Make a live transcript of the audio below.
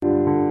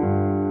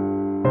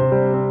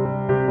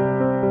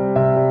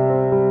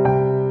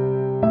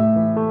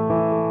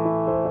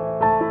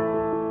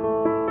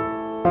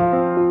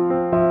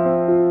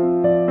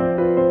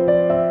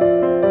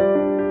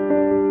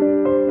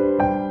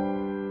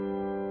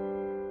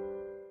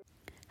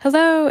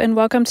Hello, and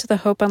welcome to the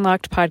Hope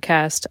Unlocked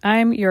podcast.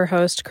 I'm your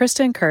host,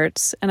 Kristin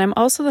Kurtz, and I'm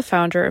also the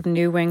founder of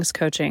New Wings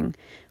Coaching,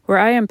 where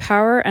I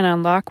empower and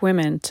unlock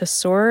women to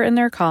soar in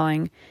their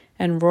calling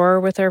and roar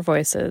with their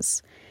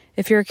voices.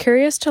 If you're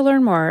curious to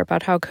learn more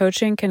about how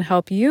coaching can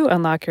help you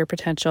unlock your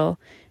potential,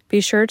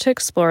 be sure to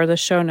explore the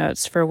show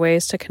notes for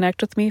ways to connect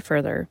with me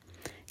further.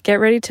 Get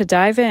ready to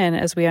dive in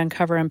as we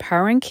uncover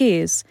empowering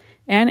keys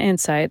and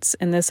insights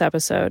in this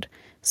episode.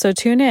 So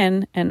tune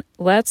in and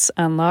let's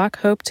unlock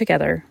hope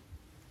together.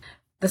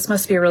 This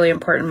must be a really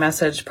important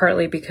message,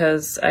 partly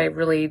because I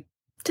really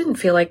didn't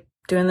feel like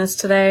doing this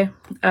today.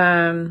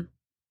 So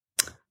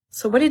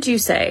what did you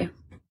say?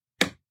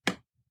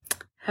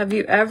 Have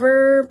you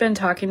ever been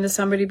talking to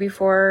somebody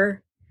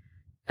before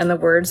and the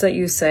words that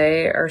you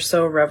say are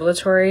so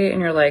revelatory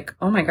and you're like,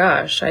 oh my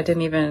gosh, I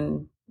didn't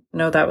even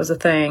know that was a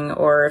thing?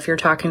 Or if you're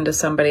talking to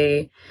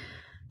somebody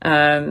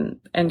and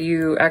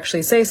you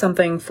actually say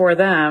something for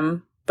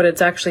them, but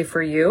it's actually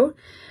for you.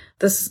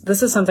 This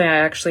is something I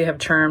actually have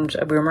termed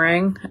a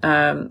boomerang.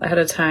 I had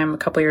a time a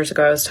couple years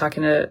ago, I was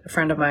talking to a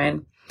friend of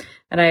mine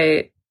and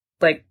I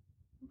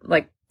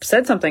like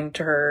said something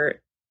to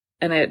her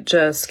and it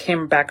just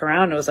came back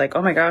around. It was like,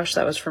 oh my gosh,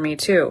 that was for me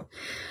too.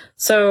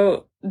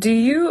 So do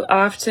you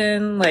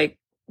often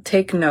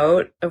take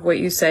note of what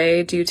you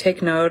say? Do you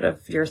take note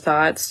of your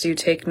thoughts? Do you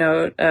take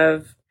note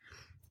of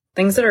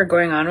things that are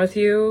going on with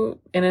you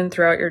in and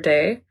throughout your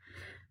day?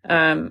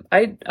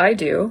 I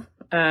do.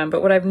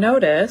 But what I've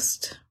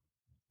noticed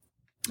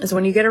is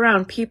when you get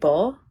around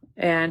people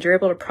and you're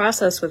able to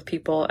process with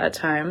people at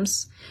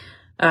times.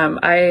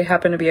 I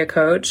happen to be a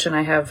coach and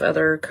I have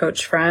other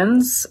coach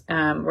friends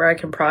where I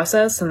can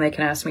process and they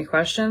can ask me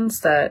questions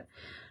that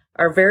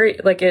are very,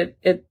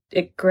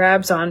 it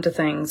grabs onto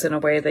things in a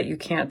way that you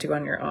can't do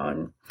on your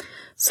own.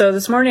 So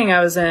this morning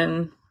I was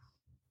in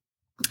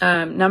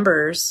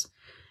Numbers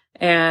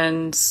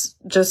and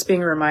just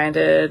being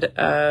reminded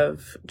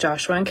of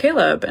Joshua and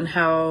Caleb and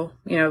how,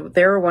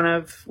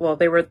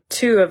 they were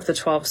two of the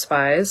 12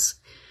 spies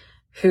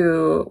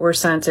who were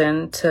sent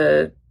in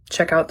to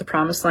check out the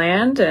promised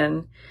land.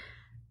 And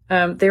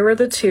they were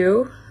the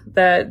two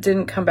that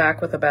didn't come back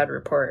with a bad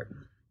report.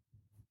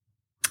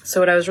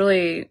 So what I was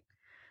really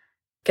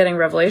getting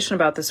revelation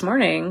about this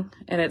morning,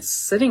 and it's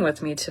sitting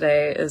with me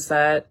today, is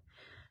that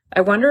I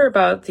wonder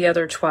about the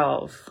other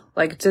 12.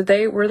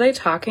 Were they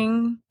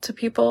talking to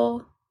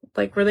people?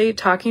 Were they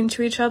talking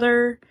to each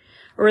other?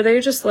 Or were they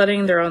just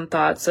letting their own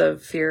thoughts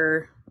of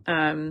fear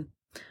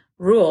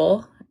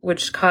rule,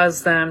 which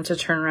caused them to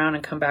turn around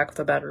and come back with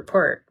a bad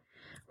report?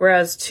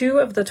 Whereas 2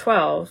 of the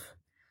 12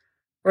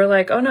 were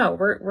like, oh no,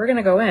 we're going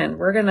to go in.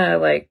 We're going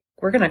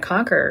to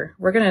conquer.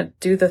 We're going to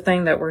do the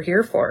thing that we're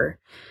here for.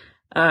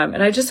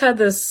 And I just had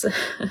this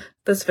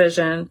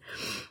vision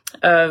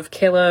of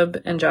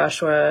Caleb and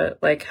Joshua,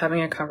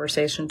 having a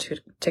conversation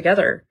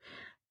together.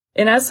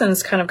 In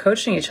essence, kind of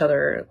coaching each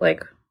other,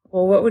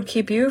 well, what would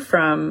keep you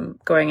from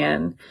going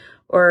in?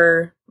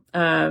 Or,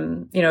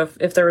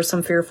 if there were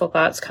some fearful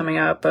thoughts coming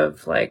up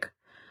of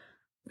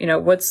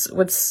what's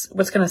going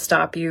to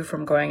stop you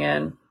from going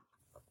in?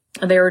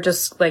 And they were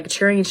just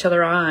cheering each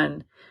other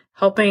on,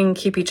 helping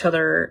keep each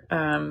other,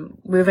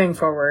 moving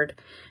forward.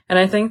 And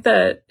I think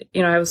that,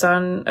 I was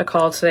on a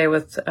call today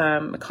with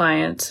a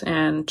client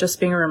and just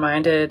being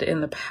reminded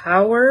in the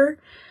power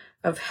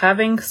of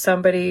having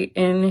somebody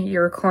in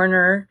your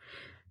corner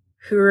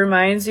who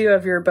reminds you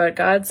of your but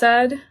God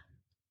said,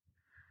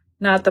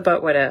 not the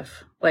but what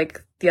if,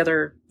 like the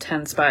other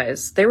 10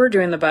 spies. They were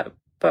doing the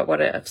but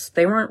what ifs.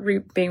 They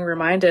weren't being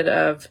reminded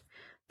of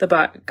the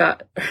but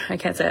God, I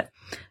can't say it.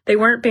 They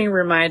weren't being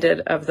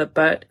reminded of the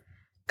but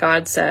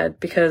God said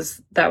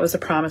because that was a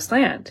promised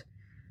land.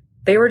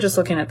 They were just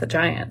looking at the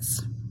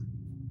giants.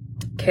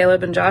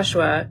 Caleb and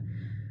Joshua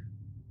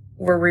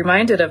were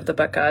reminded of the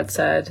but God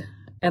said,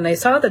 and they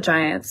saw the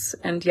giants,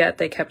 and yet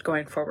they kept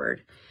going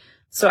forward.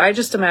 So I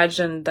just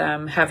imagined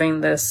them having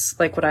this,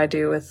 like what I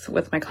do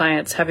with my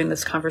clients, having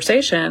this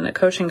conversation, a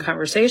coaching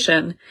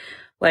conversation,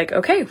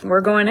 okay, we're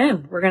going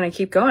in, we're going to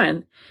keep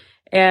going.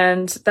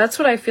 And that's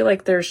what I feel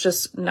like there's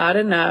just not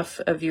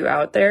enough of you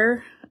out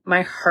there.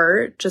 My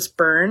heart just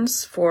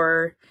burns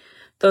for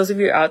those of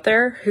you out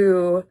there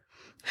who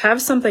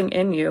have something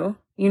in you.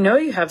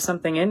 You have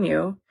something in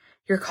you.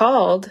 You're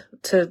called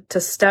to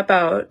step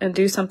out and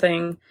do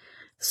something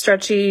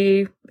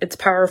stretchy. It's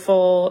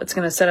powerful. It's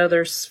going to set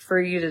others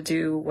free to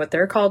do what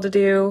they're called to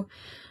do.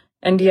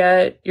 And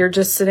yet you're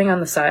just sitting on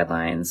the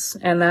sidelines.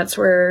 And that's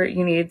where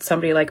you need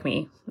somebody like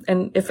me.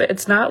 And if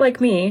it's not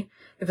like me,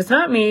 if it's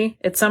not me,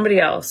 it's somebody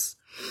else.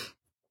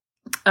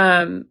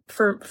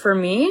 For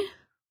me,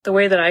 the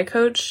way that I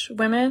coach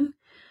women,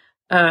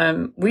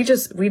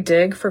 we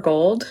dig for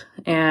gold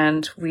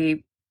and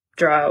we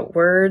draw out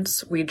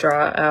words. We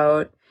draw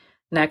out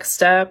next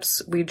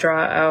steps. We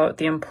draw out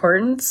the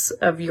importance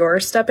of your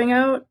stepping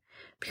out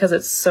because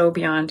it's so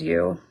beyond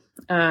you.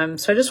 So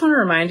I just want to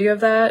remind you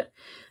of that.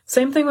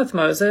 Same thing with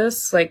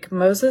Moses.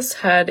 Moses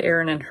had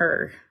Aaron and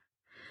Hur.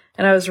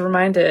 And I was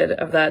reminded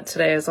of that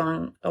today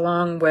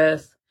along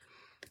with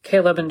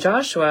Caleb and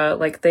Joshua,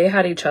 like they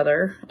had each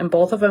other, and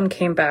both of them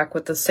came back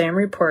with the same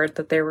report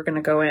that they were going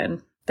to go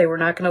in. They were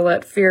not going to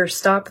let fear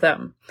stop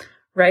them,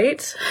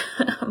 right?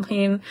 I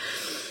mean,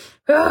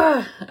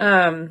 I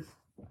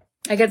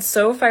get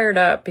so fired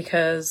up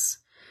because,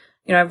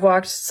 I've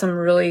walked some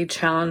really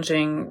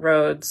challenging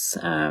roads,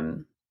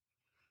 and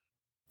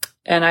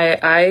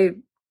I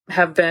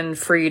have been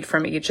freed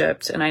from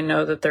Egypt, and I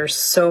know that there's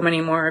so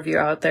many more of you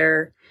out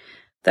there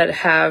that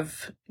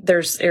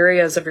there's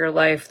areas of your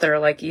life that are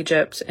like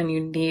Egypt, and you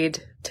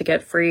need to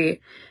get free.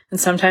 And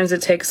sometimes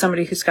it takes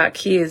somebody who's got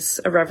keys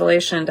of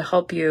revelation to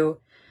help you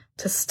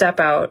to step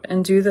out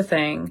and do the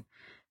thing,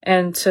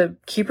 and to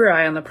keep your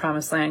eye on the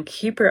promised land,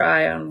 keep your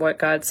eye on what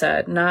God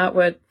said, not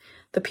what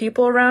the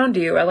people around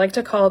you, I like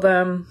to call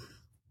them,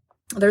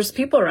 there's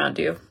people around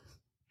you.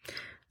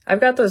 I've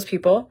got those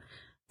people,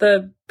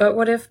 the but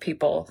what if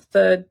people,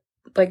 the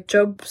like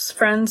Job's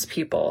friends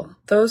people,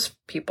 those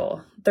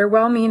people, they're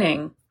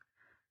well-meaning.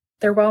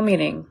 They're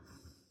well-meaning.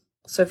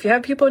 So if you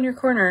have people in your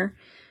corner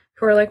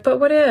who are like, but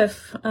what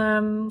if,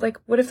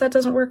 what if that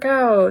doesn't work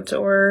out?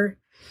 Or,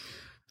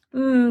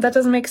 that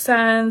doesn't make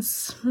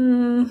sense.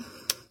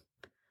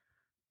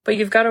 But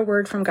you've got a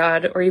word from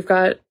God, or you've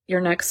got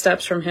your next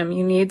steps from him.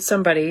 You need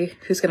somebody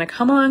who's going to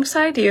come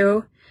alongside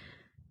you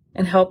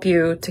and help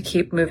you to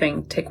keep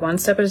moving. Take one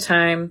step at a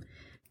time,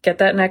 get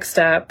that next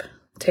step,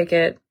 take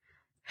it,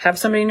 have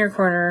somebody in your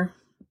corner.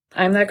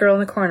 I'm that girl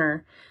in the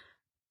corner,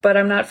 but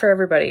I'm not for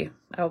everybody.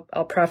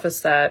 I'll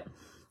preface that.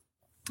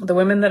 The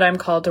women that I'm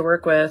called to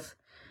work with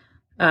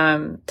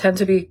tend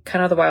to be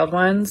kind of the wild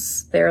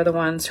ones. They are the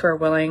ones who are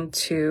willing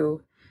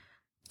to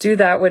do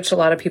that which a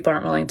lot of people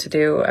aren't willing to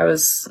do. I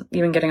was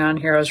even getting on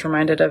here, I was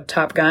reminded of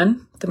Top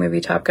Gun, the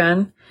movie Top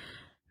Gun.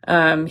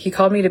 He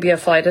called me to be a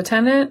flight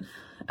attendant,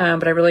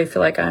 but I really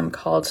feel like I'm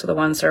called to the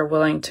ones that are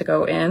willing to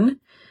go in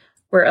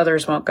where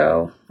others won't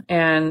go.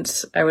 And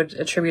I would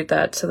attribute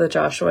that to the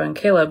Joshua and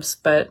Caleb's,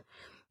 but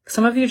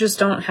some of you just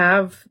don't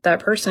have that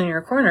person in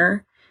your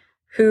corner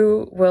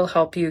who will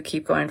help you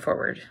keep going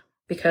forward,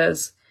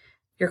 because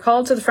you're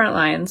called to the front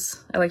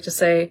lines. I like to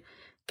say,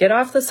 get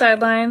off the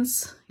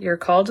sidelines. You're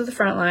called to the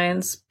front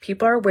lines.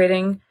 People are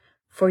waiting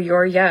for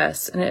your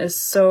yes, and it is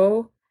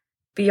so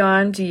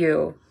beyond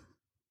you.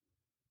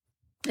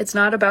 It's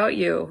not about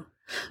you.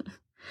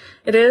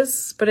 It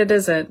is, but it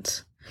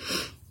isn't.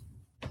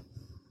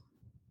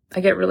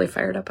 I get really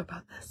fired up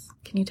about this.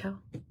 Can you tell?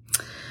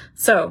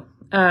 So,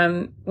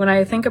 when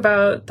I think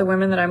about the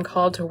women that I'm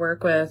called to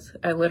work with,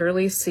 I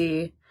literally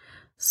see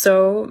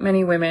so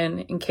many women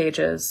in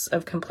cages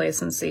of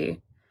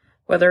complacency,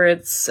 whether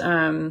it's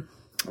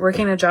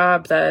working a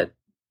job that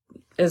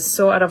is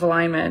so out of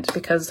alignment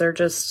because they're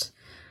just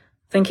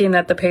thinking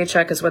that the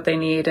paycheck is what they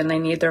need, and they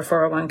need their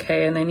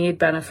 401k, and they need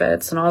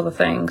benefits and all the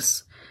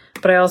things.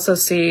 But I also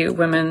see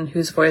women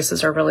whose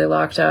voices are really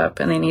locked up,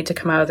 and they need to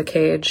come out of the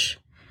cage,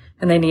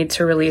 and they need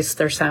to release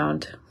their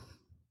sound,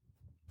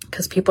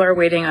 because people are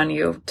waiting on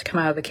you to come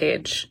out of the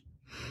cage.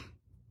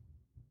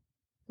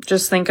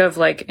 Just think of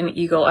like an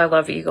eagle. I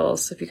love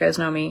eagles, if you guys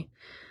know me.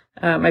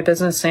 My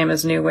business name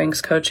is New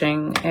Wings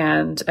Coaching,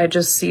 and I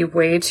just see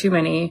way too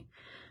many,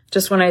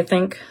 just when I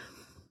think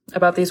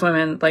about these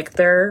women, like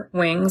their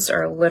wings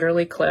are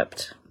literally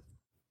clipped.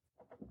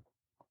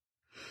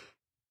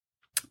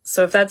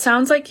 So if that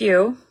sounds like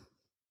you,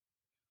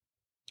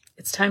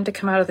 it's time to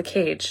come out of the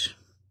cage,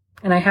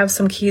 and I have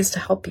some keys to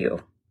help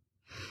you.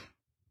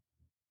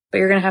 But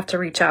you're going to have to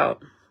reach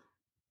out.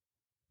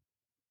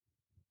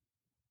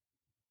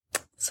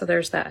 So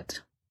there's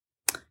that.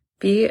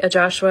 Be a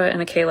Joshua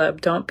and a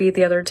Caleb. Don't be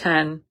the other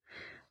 10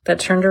 that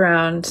turned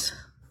around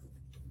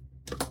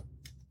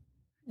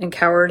and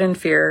cowered in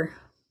fear.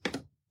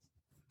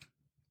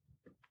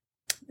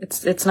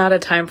 It's not a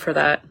time for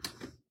that.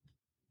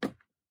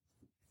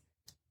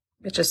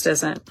 It just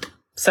isn't.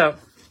 So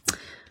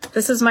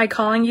this is my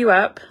calling you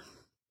up.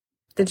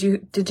 Did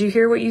you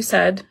hear what you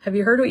said? Have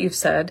you heard what you've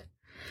said?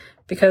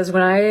 Because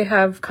when I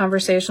have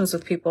conversations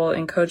with people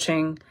in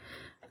coaching,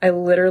 I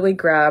literally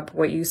grab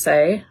what you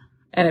say,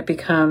 and it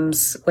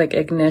becomes like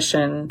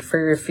ignition for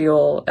your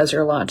fuel as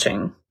you're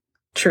launching.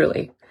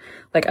 Truly.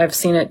 Like I've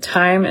seen it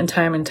time and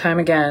time and time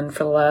again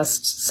for the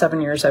last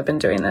 7 years I've been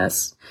doing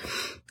this.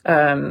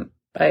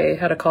 I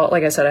had a call,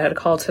 like I said, I had a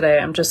call today.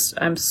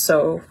 I'm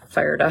so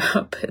fired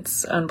up.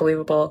 It's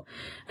unbelievable.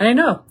 And I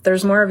know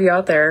there's more of you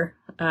out there.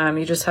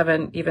 You just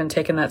haven't even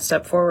taken that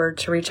step forward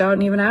to reach out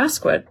and even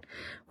ask what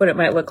it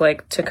might look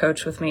like to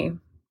coach with me.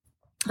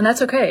 And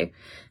that's okay.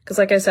 Because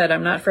like I said,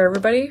 I'm not for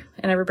everybody,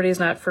 and everybody's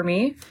not for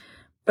me.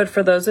 But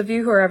for those of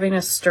you who are having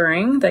a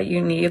stirring that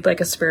you need like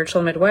a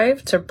spiritual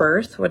midwife to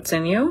birth what's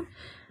in you,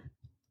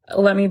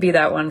 let me be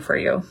that one for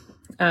you.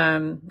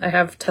 I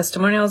have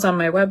testimonials on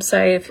my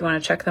website if you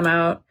want to check them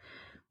out.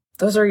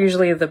 Those are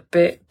usually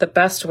the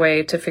best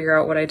way to figure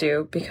out what I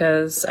do,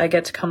 because I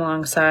get to come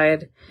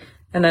alongside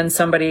and then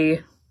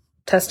somebody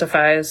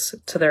testifies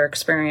to their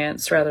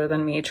experience rather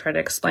than me try to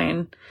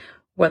explain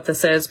what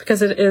this is,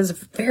 because it is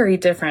very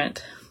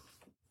different.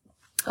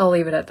 I'll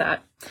leave it at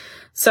that.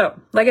 So,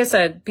 like I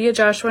said, be a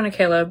Joshua and a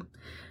Caleb.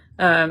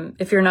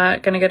 If you're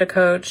not going to get a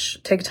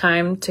coach, take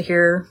time to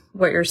hear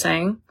what you're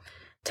saying.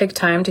 Take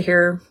time to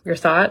hear your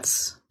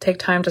thoughts. Take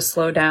time to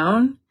slow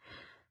down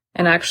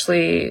and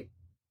actually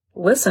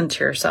listen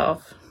to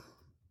yourself.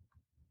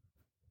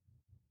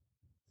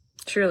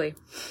 Truly.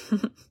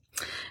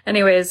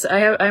 Anyways,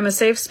 I'm a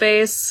safe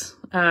space.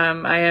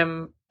 I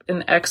am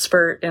an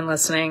expert in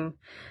listening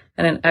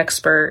and an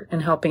expert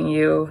in helping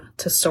you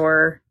to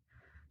soar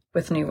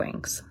with new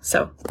wings.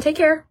 So take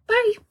care.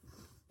 Bye.